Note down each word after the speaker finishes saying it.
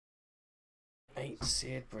8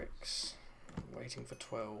 seared bricks. I'm waiting for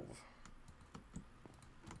 12.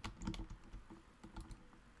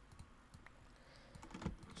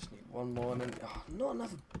 Just need one more and then... Oh, not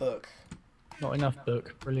another book. Not enough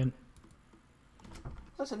book. Brilliant.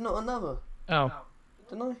 I said not another. Oh.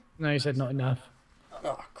 Didn't I? No, you said not enough.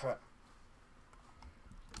 Oh, crap.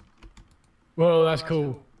 Whoa, that's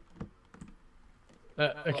cool.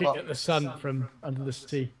 A kick at the sun from under the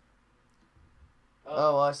sea.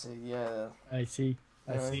 Oh, I see, yeah. I see.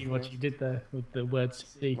 I see what you did there with the word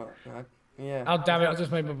sea. Well, yeah. Oh, damn it, I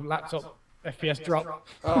just made my laptop FPS drop.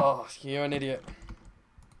 Oh, you're an idiot.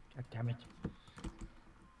 God damn it.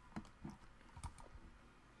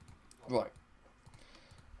 Right.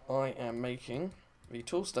 I am making the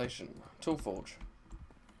tool station, tool forge.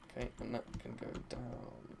 Okay, and that can go down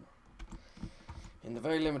in the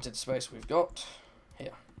very limited space we've got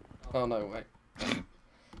here. Oh no, wait.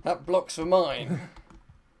 That blocks for mine.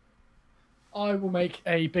 I will make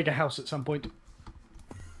a bigger house at some point.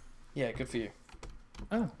 Yeah, good for you.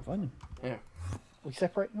 Oh, fine. Yeah. We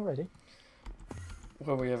separating already?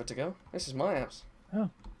 Where are we ever to go? This is my house. Oh.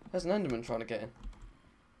 There's an Enderman trying to get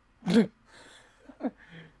in.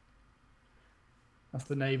 That's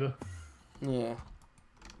the neighbour. Yeah.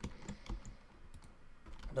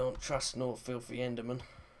 I don't trust no filthy Enderman.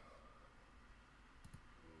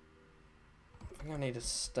 I think I need a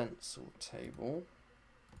stencil table.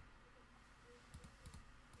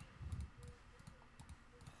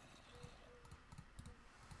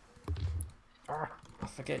 I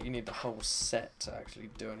forget you need the whole set to actually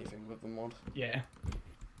do anything with the mod. Yeah.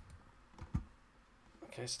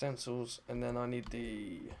 Okay, stencils, and then I need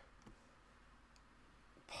the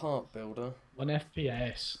part builder. 1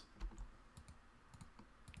 FPS.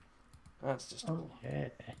 That's just cool. Yeah.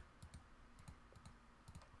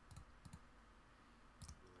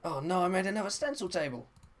 Oh no, I made another stencil table.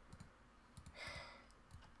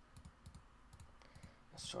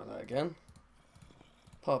 Let's try that again.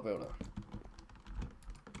 Part builder.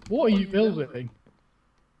 What are you building?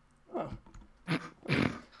 Oh.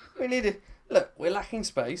 We need it. Look, we're lacking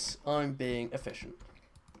space. I'm being efficient.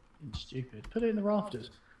 You're stupid. Put it in the rafters.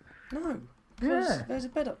 No. Because Yeah. there's a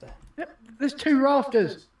bed up there. Yep. There's 2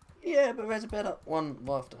 rafters. Yeah, but there's a bed up one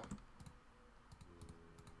rafter.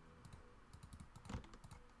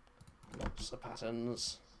 Lots of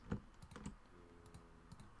patterns. I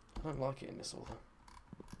don't like it in this order.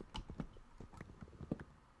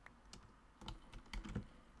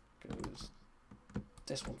 Goes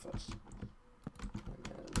this one first. And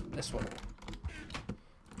then this one.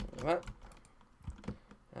 Like that.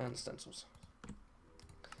 And stencils.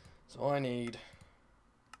 So I need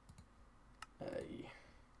a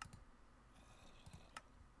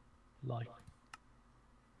Like.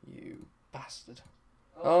 You bastard.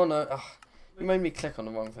 Oh no, you made me click on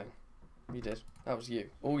the wrong thing. You did. That was you.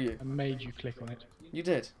 All you. I made you click on it. You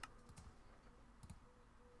did.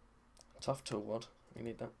 Tough tool rod. We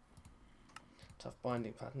need that. Tough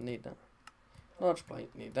binding pattern. Need that. Large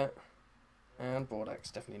plate. Need that. And broad axe.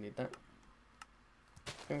 Definitely need that.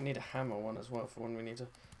 I think we need a hammer one as well for when we need to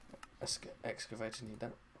excavator. Need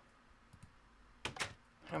that.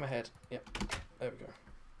 Hammerhead. Yep. There we go.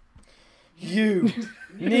 You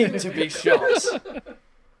need to be shot.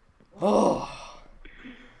 Oh.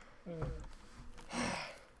 It's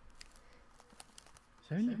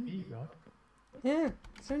only me, Rob. Yeah,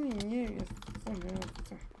 it's only you.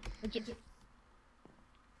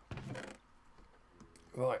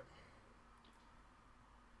 Right.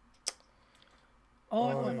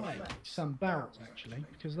 I might make some barrels actually,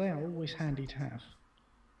 because they are always handy to have.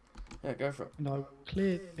 Yeah, go for it. And I'll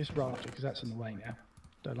clear this rafter because that's in the way now.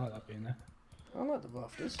 Don't like that being there. I like the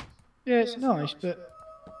rafters. Yeah, it's nice, but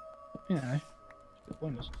you know, it's a bit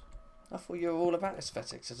pointless. I thought you were all about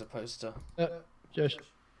aesthetics as opposed to Just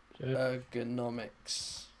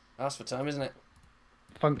ergonomics. That's the term, isn't it?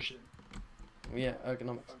 function. Yeah,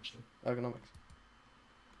 ergonomics. Function. Ergonomics.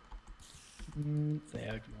 The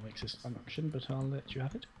ergonomics is function, but I'll let you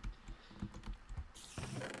have it.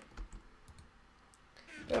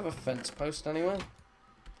 Do you have a fence post anywhere?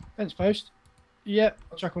 Fence post. Yep,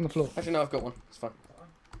 I'll chuck on the floor. Actually, no, I've got one. It's fine.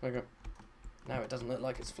 There we go. Now it doesn't look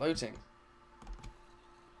like it's floating.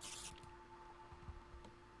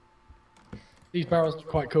 These barrels are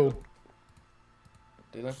quite cool.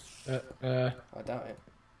 Do they? I doubt it.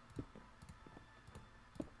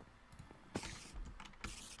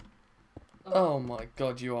 Oh my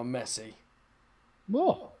god, you are messy.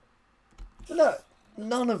 What? Look,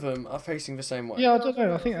 none of them are facing the same way. Yeah, I don't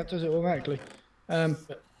know. I think that does it automatically.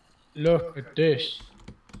 But look at this.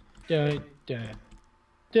 Da, da,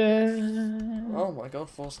 da. Oh my god,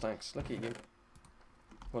 4 stacks. Look at you.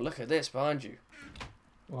 Well, look at this behind you.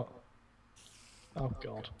 What? Oh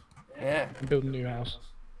God. Yeah. I'm building a new house.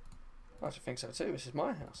 I should think so too. This is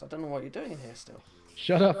my house. I don't know what you're doing in here still.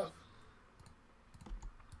 Shut up.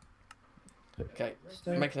 Okay,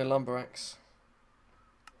 making a lumber axe.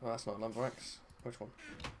 Well, that's not a lumber axe. Which one?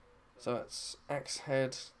 So that's axe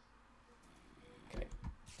head. Okay,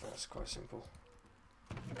 that's quite simple.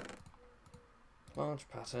 Large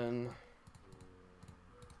pattern.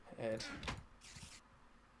 Head.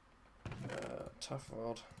 Tough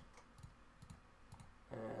rod.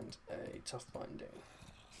 And a tough binding.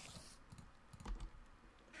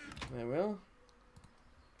 There we are.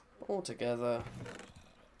 All together,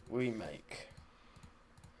 we make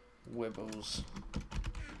Wibbles.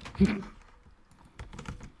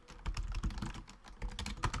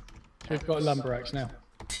 We've got a lumber axe now.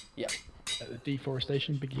 Yeah. Let the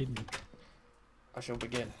deforestation begin. I shall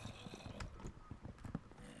begin.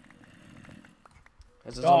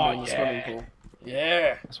 There's a zombie in the swimming pool.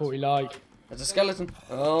 Yeah! That's what we like. There's a skeleton.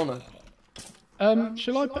 Oh no.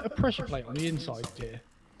 Shall I put a pressure plate on the inside here?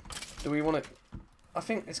 Do we want it? I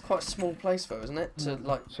think it's quite a small place though, isn't it? To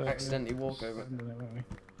like accidentally walk over it.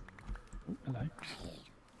 Hello.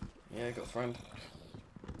 Yeah, got a friend.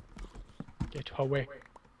 Get away.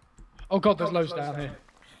 Oh God, there's loads down here.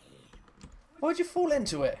 Why'd you fall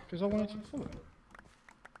into it? Because I wanted to follow it.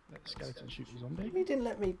 Let the skeleton shoot the zombie. You didn't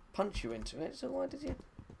let me punch you into it, so why did you?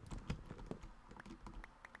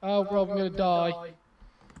 Oh, Rob, I'm gonna die.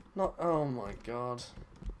 Not. Oh my God.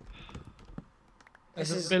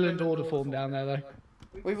 There's a Bill and Order form down there, though.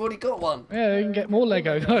 We've already got one. Yeah, you can get more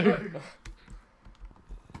Lego, though.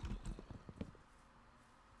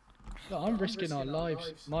 Look, I'm risking our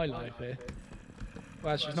lives, my life here.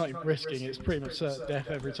 Well, actually, it's not even risking, it's pretty much certain death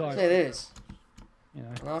every time. It is. You know.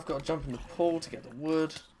 And I've got to jump in the pool to get the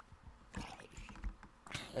wood.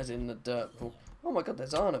 As in the dirt pool. Oh my God,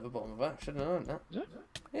 there's iron at the bottom of that. Should have known that. Is it?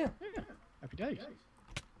 Yeah. Yeah. Happy days.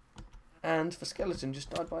 And the skeleton just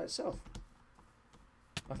died by itself.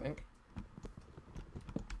 I think.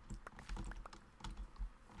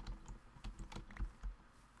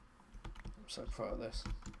 I'm so proud of this.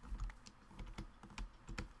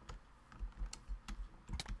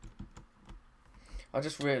 I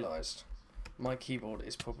just realised my keyboard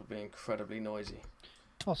is probably incredibly noisy.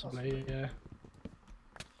 Possibly, yeah.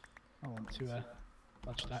 I want to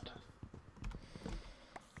budge that.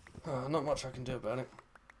 Not much I can do about it.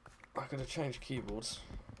 I could have changed keyboards,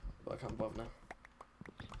 but I can't bother now.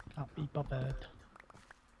 Can't be bothered.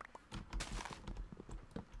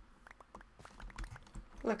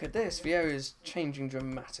 Look at this, the area is changing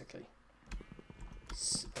dramatically.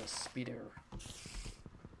 Speeder.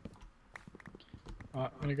 Right,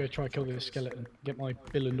 I'm gonna go try kill this skeleton. Get my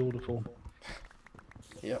Bill and Order form.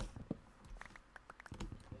 Yep.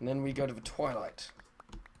 And then we go to the twilight.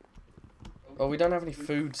 Oh, we don't have any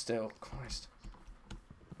food still. Christ.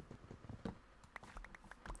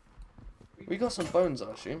 We got some bones,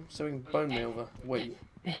 I assume, so we can bone meal the wheat.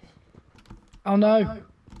 Oh no!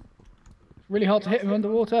 It's really hard to hit him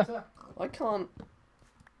underwater. I can't.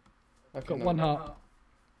 I've got one heart.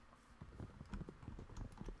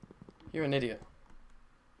 You're an idiot.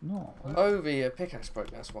 No. Oh, the pickaxe broke.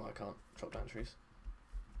 That's why I can't chop down trees.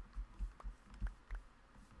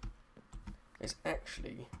 It's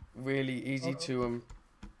actually really easy to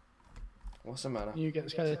What's the matter? You get the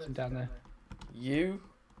skeleton down there. You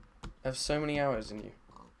have so many arrows in you.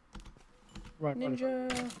 Right,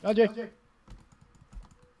 Ninja. Roger.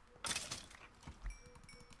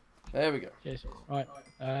 There we go. Cheers. Right.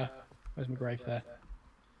 Where's my grave there?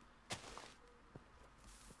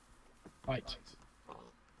 Right.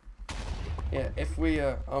 Yeah, if we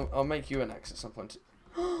I'll make you an axe at some point.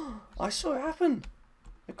 I saw it happen.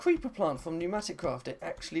 A creeper plant from Pneumatic Craft. It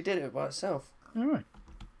actually did it by itself. All right.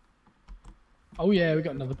 Oh yeah, we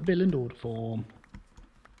got another Bill and Order form.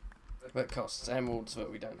 That costs emeralds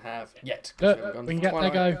that we don't have yet. We can get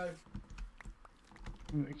Lego.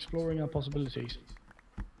 Exploring our possibilities.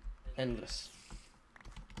 Endless.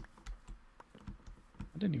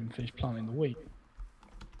 I didn't even finish planting the wheat.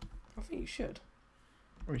 I think you should.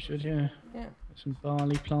 Or we should, yeah. Yeah. Get some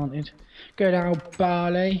barley planted. Good old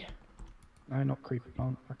barley. No, not creeper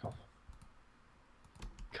plant. Back off.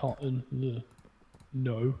 Cotton. Ugh.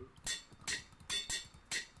 No.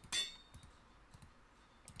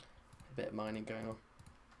 A bit of mining going on.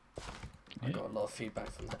 Yeah. I got a lot of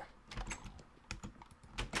feedback from that.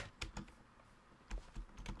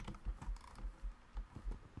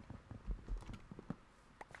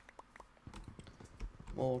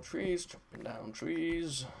 More trees, chopping down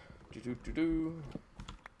trees. Do.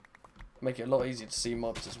 Make it a lot easier to see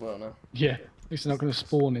mobs as well now. Yeah. At least they're not going to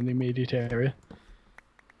spawn in the immediate area.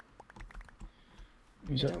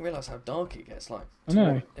 You don't realise how dark it gets. Like, I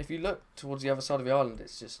know. If you look towards the other side of the island,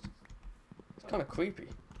 it's kind of creepy.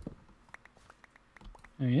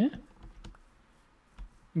 Oh yeah.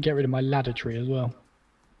 And get rid of my ladder tree as well.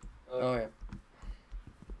 Oh yeah.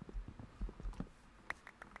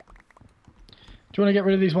 Do you want to get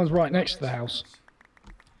rid of these ones right next to the house?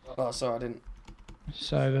 Oh, sorry, I didn't.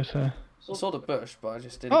 So that. I saw the bush, but I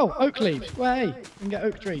just didn't. Oh, oak leaves. Well, hey, you can get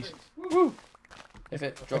oak trees. Woo! If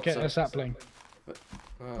it drops Okay, a sapling.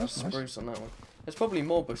 That's spruce on that one. There's probably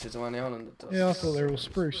more bushes around the island that does. Yeah, I thought they were all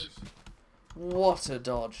spruce. What a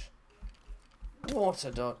dodge. What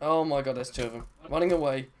a dodge. Oh my god, there's two of them. Running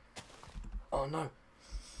away. Oh no.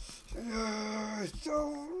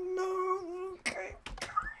 Oh no. Okay.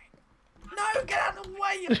 No, get out of the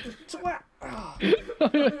way, you twat. Oh.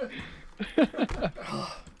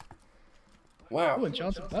 Wow. Oh,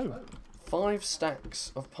 enchanted bow. 5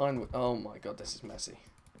 stacks of pine wood. Oh my god, this is messy.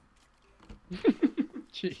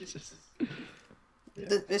 Jesus.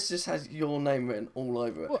 This just has your name written all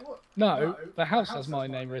over it. What? No, the house has my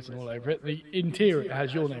name written all over it. The interior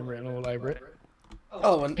has your name written all over it.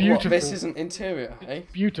 Oh, and Beautiful. what? This isn't interior, eh?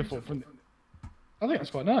 Beautiful. I think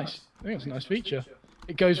that's quite nice. I think that's a nice feature.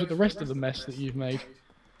 It goes with the rest of the mess that you've made.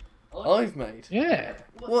 I've made? Yeah.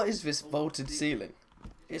 What is this vaulted ceiling?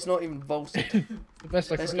 It's not even vaulted. The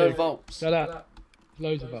best I There's can no do. vaults. So that.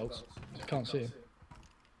 Loads of vaults. I can't see them.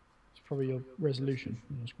 It's probably your resolution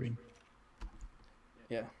on your screen.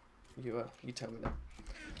 Yeah, you tell me that.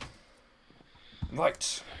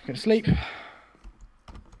 Right. Gonna sleep.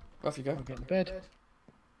 Off you go. I'll get in bed.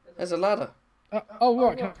 There's a ladder. Oh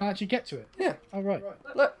right, can I actually get to it? Yeah. Oh right.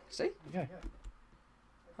 Look, see? Okay.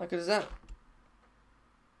 How good is that?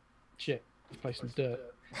 Shit. Play some dirt.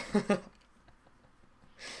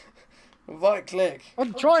 Right click.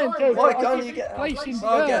 I'm trying to. Why can't you get? Placing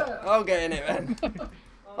I'll get in it then.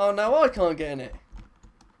 Oh no, I can't get in it.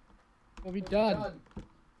 What have you done?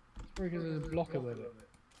 It's probably because there's a blocker with it.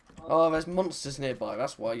 Oh, there's monsters nearby.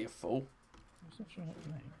 That's why you fool. I'm not sure what to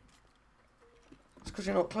name. It's because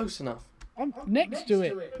you're not close enough. I'm next to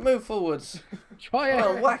it. Move forwards. Try it.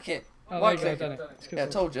 Oh, whack it. Oh, Right there you go, click. I've done it. It's 'cause Yeah, I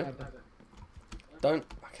told you. I've done it. Don't.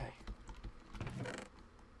 Okay.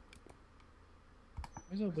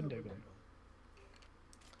 Where's our window gone?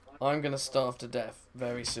 I'm gonna starve to death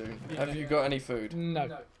very soon. Have you got any food?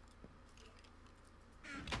 No.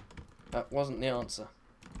 That wasn't the answer.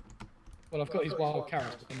 Well, I've got these wild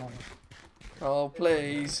carrots, but they're mine. Oh,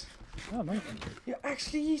 please. Oh, no. You're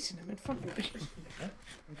actually eating them in front of me.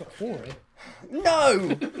 I've got 4 here.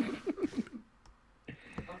 No!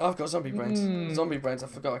 I've got zombie brains. Zombie brains, I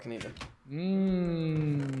forgot I can eat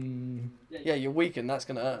them. Yeah, you're weak and that's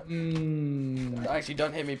gonna hurt. Actually,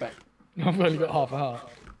 don't hit me back. I've only got half a heart.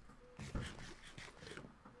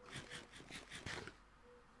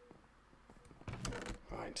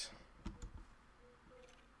 Right.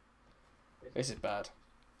 This is bad.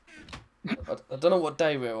 I don't know what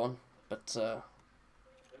day we're on, but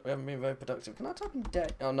we haven't been very productive. Can I type in day?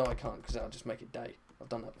 Oh no, I can't because I'll just make it day. I've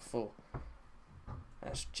done that before.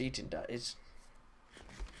 That's cheating, that is.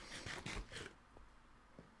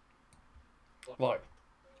 Right.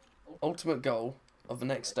 Ultimate goal of the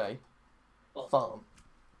next day. Farm.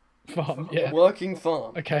 Farm, yeah. Working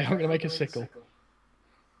farm. Okay, I'm going to make a sickle.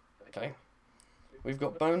 Okay. We've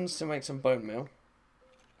got bones to make some bone meal.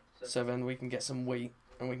 So then we can get some wheat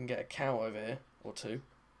and we can get a cow over here. Or 2.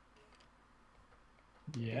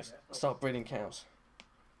 Yeah. Start breeding cows.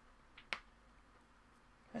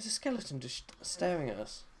 There's a skeleton just staring at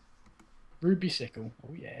us. Ruby sickle.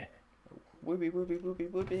 Oh, yeah. Whoopie, whoopie, whoopie,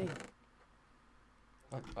 whoopie.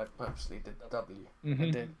 I purposely did the W. Mm-hmm. I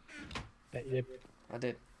did. Bet you did. I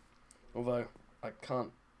did. Although, I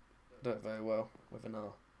can't do it very well with an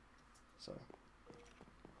R. So.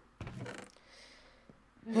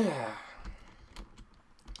 Yeah.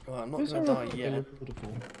 Well, I'm not going to die yet.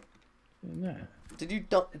 No. Did you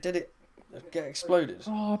die? Did it get exploded?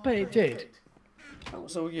 Oh, I bet it did. That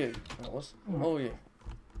was all you. That was all you.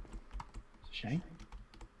 It's a shame.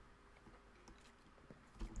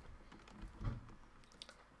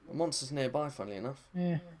 A monster's nearby, funnily enough.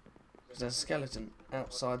 Yeah. Because there's a skeleton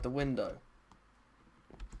outside the window.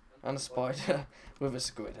 And a spider with a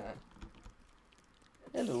squid hat.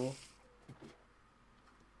 Hello.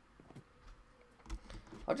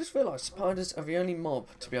 I just realised spiders are the only mob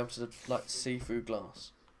to be able to like see through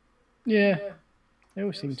glass. Yeah. They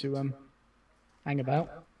always seem to hang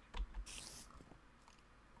about.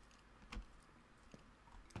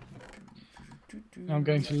 I'm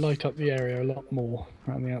going to light up the area a lot more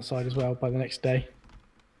around the outside as well by the next day.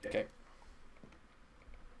 Okay.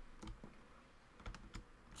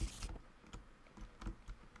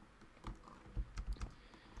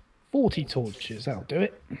 40 torches, that'll do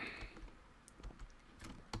it.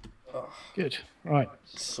 Oh, Good. Right.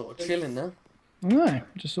 sort of chilling now. I know,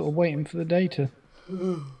 just sort of waiting for the day to...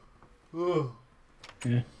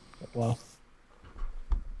 Yeah, well.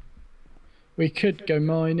 We could go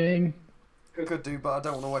mining. Could do, but I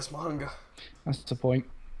don't want to waste my hunger. That's the point.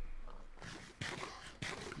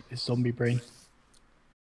 It's zombie brain.